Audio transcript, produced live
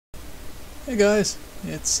Hey guys,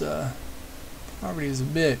 it's poverty is a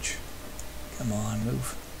bitch. Come on,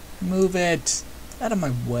 move. Move it out of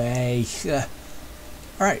my way.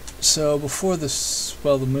 Alright, so before this,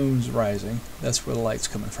 well, the moon's rising. That's where the light's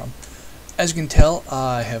coming from. As you can tell,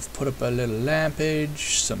 I have put up a little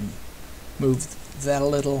lampage, moved that a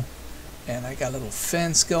little, and I got a little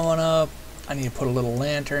fence going up. I need to put a little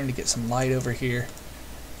lantern to get some light over here.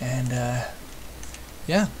 And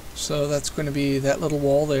yeah, so that's going to be that little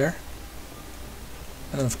wall there.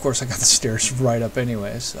 And then of course I got the stairs right up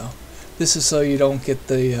anyway, so this is so you don't get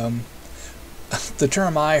the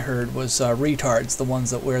term I heard was retards, the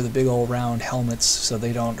ones that wear the big old round helmets so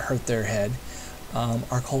they don't hurt their head,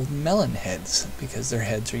 are called melon heads because their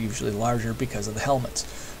heads are usually larger because of the helmets.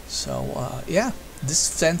 So yeah,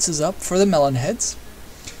 this fence is up for the melon heads,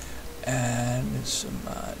 and some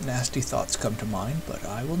nasty thoughts come to mind, but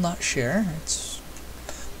I will not share.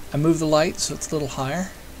 I moved the light so it's a little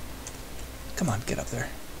higher. Come on, get up there.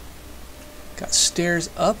 Got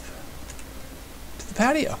stairs up to the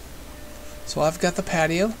patio. So I've got the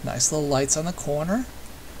patio, nice little lights on the corner,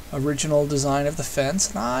 original design of the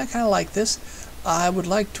fence, and I kind of like this. I would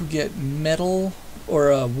like to get metal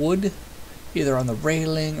or wood, either on the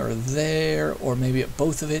railing or there, or maybe at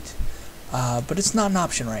both of it, but it's not an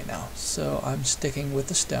option right now, so I'm sticking with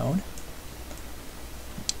the stone.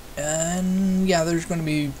 And yeah, there's going to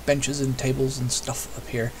be benches and tables and stuff up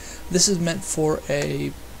here. This is meant for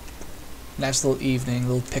a nice little evening,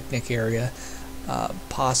 little picnic area.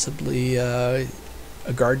 Possibly a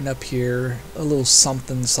garden up here, a little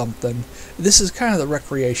something something. This is kind of the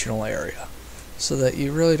recreational area, so that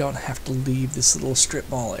you really don't have to leave this little strip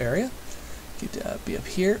mall area. You could be up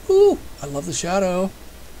here. Ooh, I love the shadow.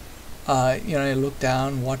 You know, you look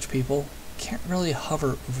down, watch people. Can't really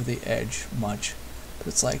hover over the edge much. But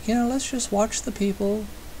it's like, you know, let's just watch the people.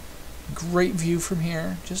 Great view from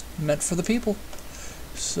here, just meant for the people.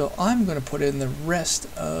 So I'm going to put in the rest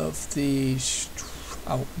of the,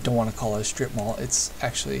 I don't want to call it a strip mall, it's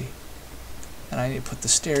actually, and I need to put the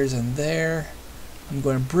stairs in there. I'm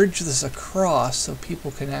going to bridge this across so people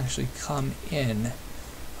can actually come in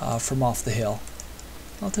from off the hill.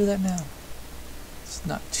 I'll do that now. It's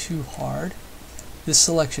not too hard. This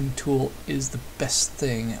selection tool is the best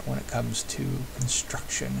thing when it comes to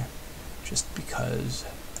construction, just because,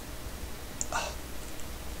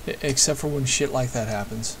 except for when shit like that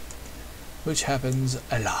happens, which happens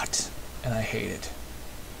a lot, and I hate it.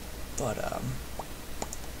 But there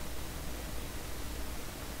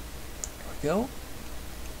we go.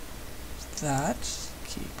 That,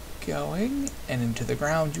 keep going, and into the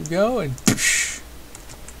ground you go, and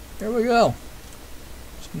there we go.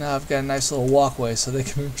 Now I've got a nice little walkway so they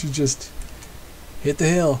can just hit the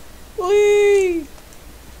hill. Whee!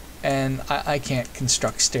 And I can't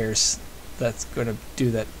construct stairs that's going to do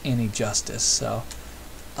that any justice, so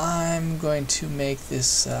I'm going to make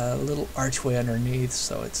this little archway underneath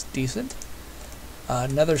so it's decent.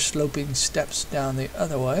 Another sloping steps down the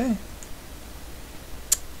other way.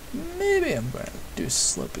 Maybe I'm going to do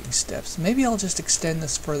sloping steps. Maybe I'll just extend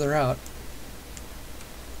this further out.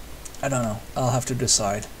 I don't know. I'll have to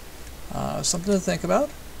decide. Something to think about.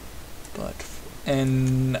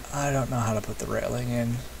 And I don't know how to put the railing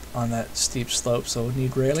in on that steep slope, so we'll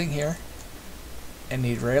need railing here and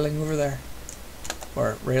need railing over there,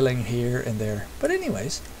 or railing here and there. But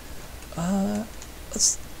anyways,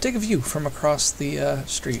 let's take a view from across the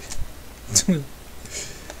street.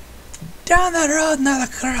 Down the road, not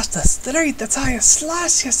across the street. That's how you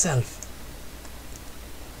slice yourself.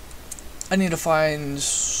 I need to find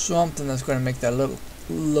something that's going to make that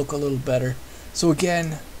look a little better. So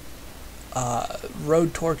again,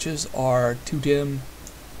 road torches are too dim.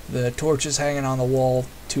 The torches hanging on the wall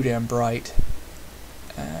too damn bright,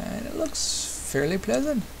 and it looks fairly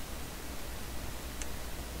pleasant.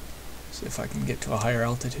 See if I can get to a higher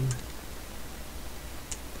altitude.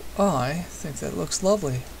 I think that looks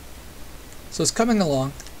lovely. So it's coming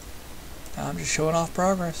along. I'm just showing off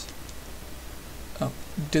progress. Oh,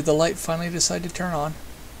 did the light finally decide to turn on?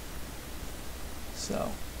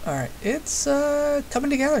 So, alright, it's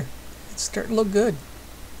coming together. It's starting to look good.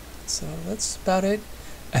 So that's about it.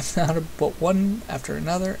 And now to put one after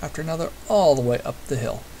another, all the way up the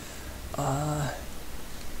hill. I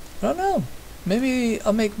don't know. Maybe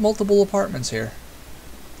I'll make multiple apartments here.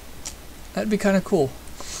 That'd be kind of cool.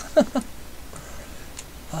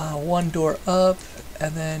 One door up,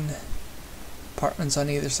 and then apartments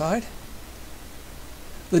on either side.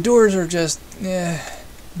 The doors are just,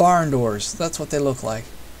 barn doors. That's what they look like.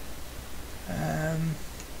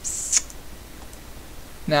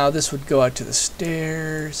 Now this would go out to the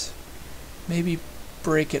stairs. Maybe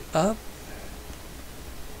break it up.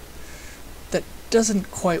 that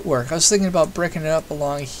doesn't quite work. I was thinking about breaking it up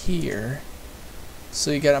along here.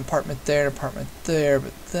 So you got an apartment there, an apartment there,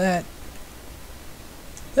 but that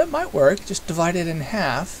might work. Just divide it in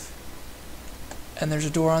half, and there's a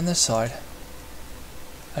door on this side,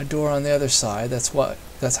 a door on the other side. That's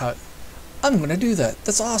how I'm gonna do that.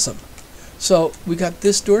 That's awesome. So we got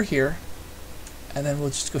this door here, and then we'll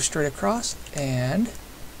just go straight across and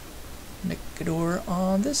make a door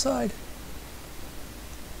on this side,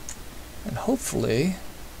 and hopefully,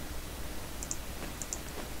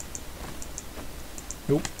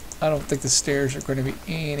 nope, I don't think the stairs are going to be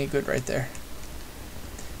any good right there.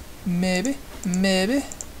 Maybe.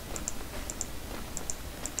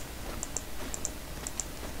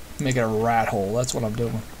 Make it a rat hole. That's what I'm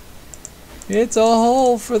doing. It's a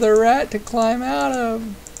hole for the rat to climb out of.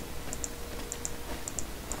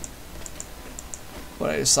 What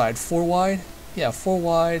did I decide? 4 wide? Yeah, 4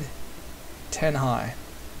 wide, 10 high.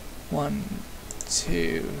 1,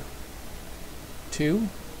 2,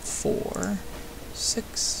 4,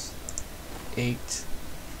 6, 8.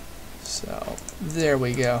 So there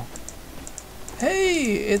we go.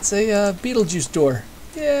 Hey, it's a Beetlejuice door.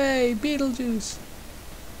 Yay, Beetlejuice!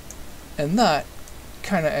 And that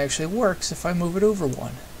kind of actually works if I move it over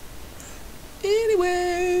 1.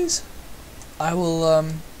 Anyways, I will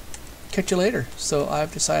catch you later. So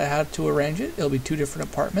I've decided how to arrange it. It'll be 2 different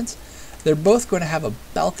apartments. They're both going to have a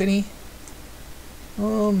balcony.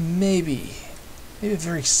 Oh, maybe a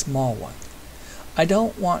very small one. I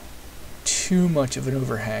don't want too much of an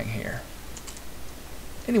overhang here.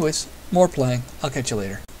 Anyways, more playing. I'll catch you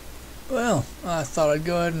later. Well, I thought I'd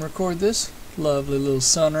go ahead and record this lovely little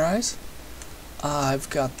sunrise. I've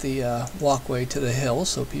got the walkway to the hill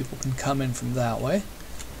so people can come in from that way.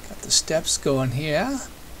 Got the steps going here.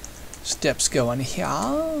 Steps going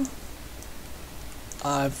here.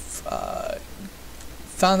 I've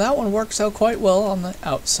found that one works out quite well on the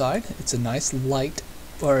outside. It's a nice light,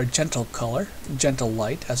 or a gentle color, gentle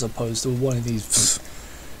light, as opposed to one of these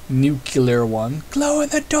nuclear one. Glow in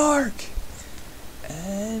the dark!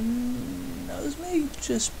 And those may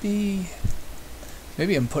just be...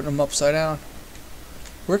 maybe I'm putting them upside down.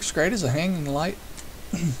 Works great as a hanging light.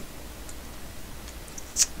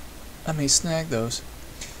 I may snag those.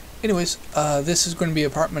 Anyways, this is going to be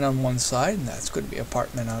apartment on one side, and that's going to be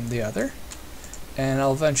apartment on the other. And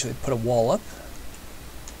I'll eventually put a wall up.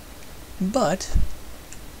 But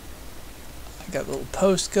I got a little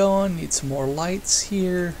post going, need some more lights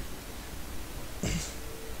here.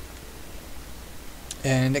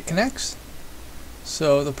 And it connects.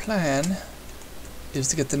 So the plan is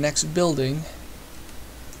to get the next building.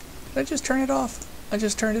 Did I just turn it off? I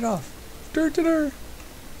just turned it off.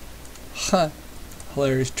 Huh.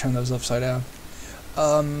 Hilarious, turn those upside down.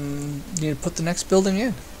 Need to put the next building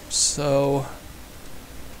in. So,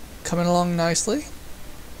 coming along nicely.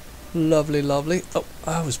 Lovely, lovely. Oh,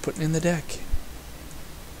 I was putting in the deck.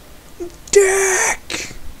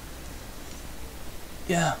 Deck!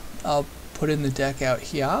 Yeah, I'll put in the deck out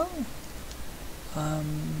here.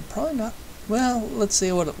 Probably not. Well, let's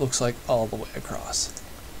see what it looks like all the way across.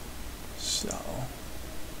 So,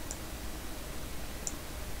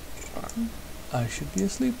 I should be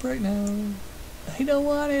asleep right now. I don't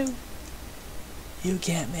want to. You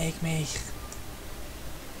can't make me.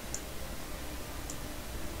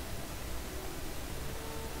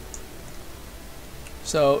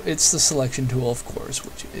 So it's the selection tool, of course,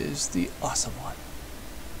 which is the awesome one.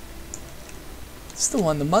 It's the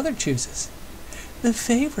one the mother chooses. The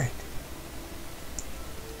favorite.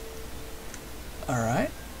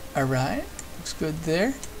 Alright. Alright. Looks good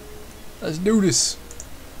there. Let's do this.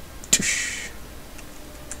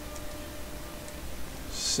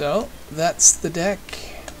 So that's the deck.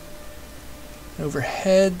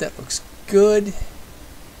 Overhead, that looks good.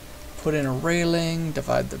 Put in a railing,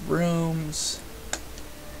 divide the rooms.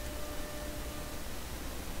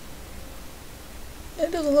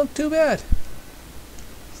 It doesn't look too bad.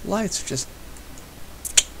 Lights are just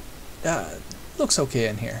looks okay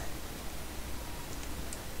in here.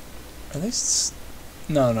 Are they?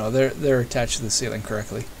 No, they're attached to the ceiling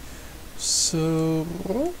correctly. So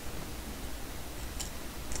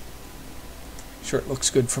sure, it looks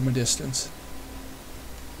good from a distance.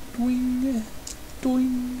 Doing,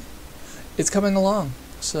 doing. It's coming along,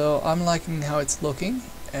 so I'm liking how it's looking,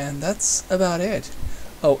 and that's about it.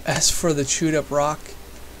 Oh, as for the chewed up rock,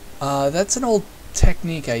 that's an old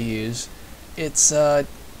technique I use. It's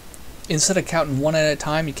instead of counting one at a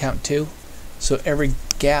time, you count 2. So every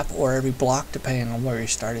gap or every block, depending on where you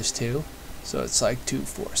start, is 2. So it's like 2,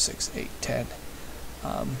 4, 6, 8, 10,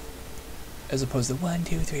 as opposed to 1,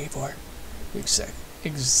 2, 3, 4,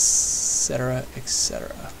 etc.,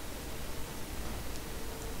 etc.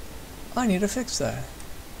 I need to fix that.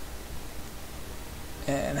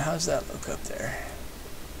 And how's that look up there?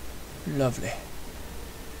 Lovely.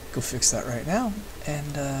 Go fix that right now.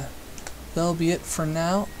 And that'll be it for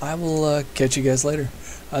now. I will catch you guys later.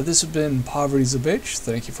 This has been Poverty's a Bitch.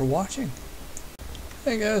 Thank you for watching.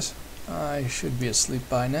 Hey guys. I should be asleep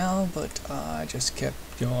by now, but I just kept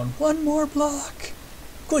going. One more block.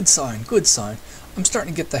 Good sign, good sign. I'm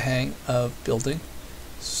starting to get the hang of building.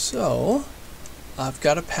 So, I've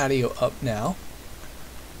got a patio up now.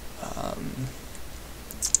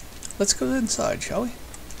 Let's go inside, shall we?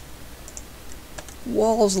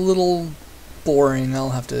 Wall's a little boring. I'll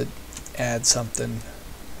have to add something.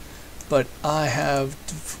 But I have...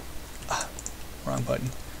 wrong button.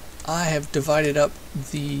 I have divided up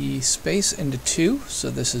the space into two,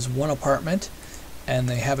 so this is one apartment, and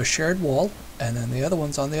they have a shared wall, and then the other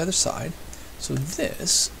one's on the other side. So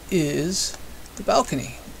this is the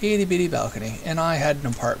balcony, itty bitty balcony, and I had an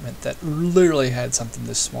apartment that literally had something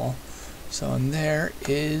this small. So and there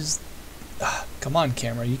is, come on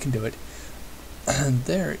camera, you can do it.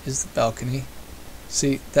 There is the balcony.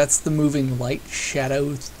 See, that's the moving light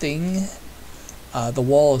shadow thing. The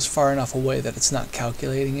wall is far enough away that it's not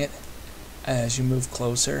calculating it. As you move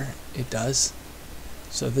closer, it does.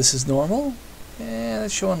 So this is normal, and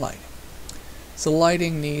it's showing light. So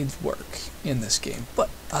lighting needs work in this game. But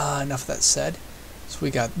enough of that said. So we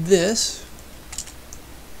got this.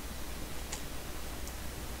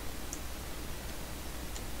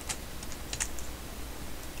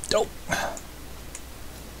 Dope.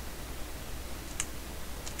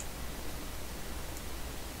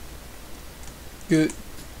 Good.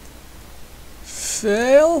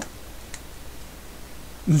 Fail.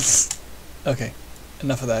 Okay,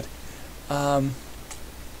 enough of that.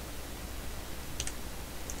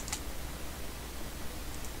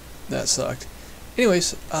 That sucked.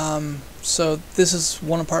 Anyways, so this is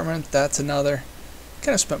one apartment, that's another.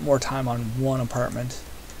 Kind of spent more time on one apartment.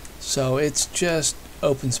 So it's just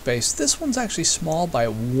open space. This one's actually small by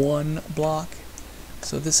one block.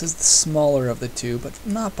 So this is the smaller of the two, but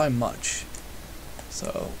not by much.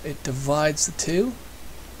 So it divides the two,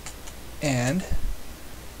 and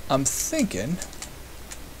I'm thinking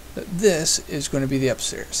that this is going to be the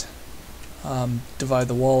upstairs. Divide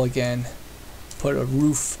the wall again, put a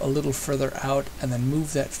roof a little further out, and then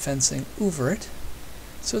move that fencing over it.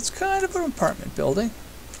 So it's kind of an apartment building.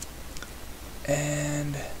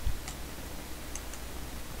 And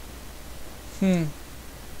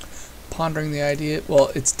pondering the idea,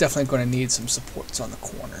 well, it's definitely going to need some supports on the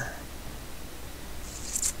corner.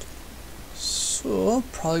 So,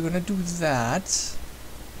 probably going to do that.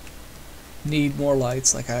 Need more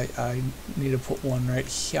lights, like I need to put one right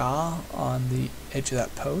here on the edge of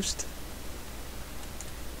that post.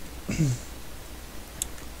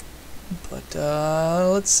 But,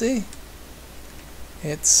 let's see.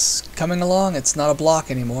 It's coming along, it's not a block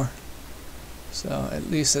anymore. So, at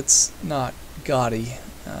least it's not gaudy.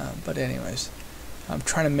 But anyways, I'm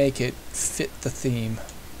trying to make it fit the theme.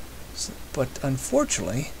 So, but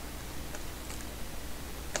unfortunately,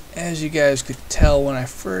 as you guys could tell when I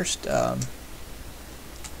first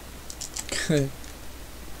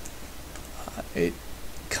it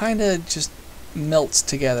kind of just melts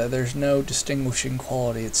together. There's no distinguishing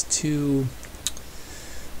quality. It's too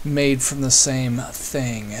made from the same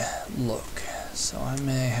thing look. So I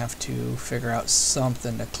may have to figure out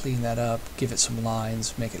something to clean that up, give it some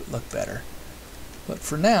lines, make it look better. But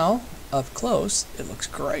for now, up close, it looks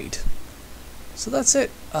great. So that's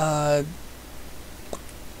it.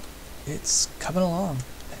 It's coming along.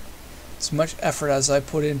 As much effort as I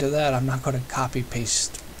put into that, I'm not going to copy,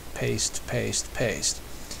 paste, paste, paste, paste.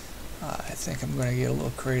 I think I'm going to get a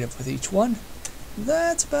little creative with each one.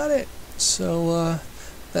 That's about it. So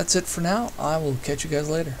that's it for now. I will catch you guys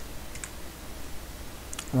later.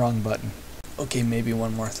 Wrong button. Okay, maybe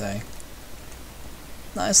one more thing.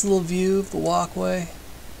 Nice little view of the walkway.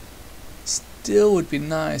 Still would be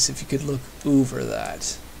nice if you could look over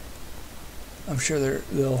that. I'm sure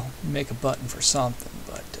they'll make a button for something,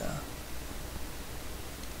 but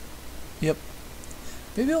yep.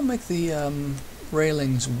 Maybe I'll make the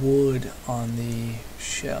railings wood on the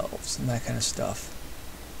shelves and that kind of stuff.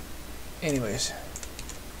 Anyways,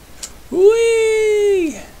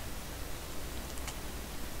 whee!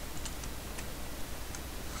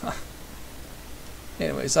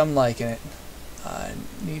 Anyways, I'm liking it. I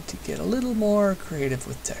need to get a little more creative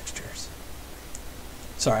with textures.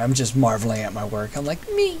 Sorry, I'm just marveling at my work. I'm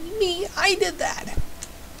like, me, I did that.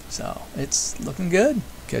 So, it's looking good.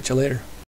 Catch you later.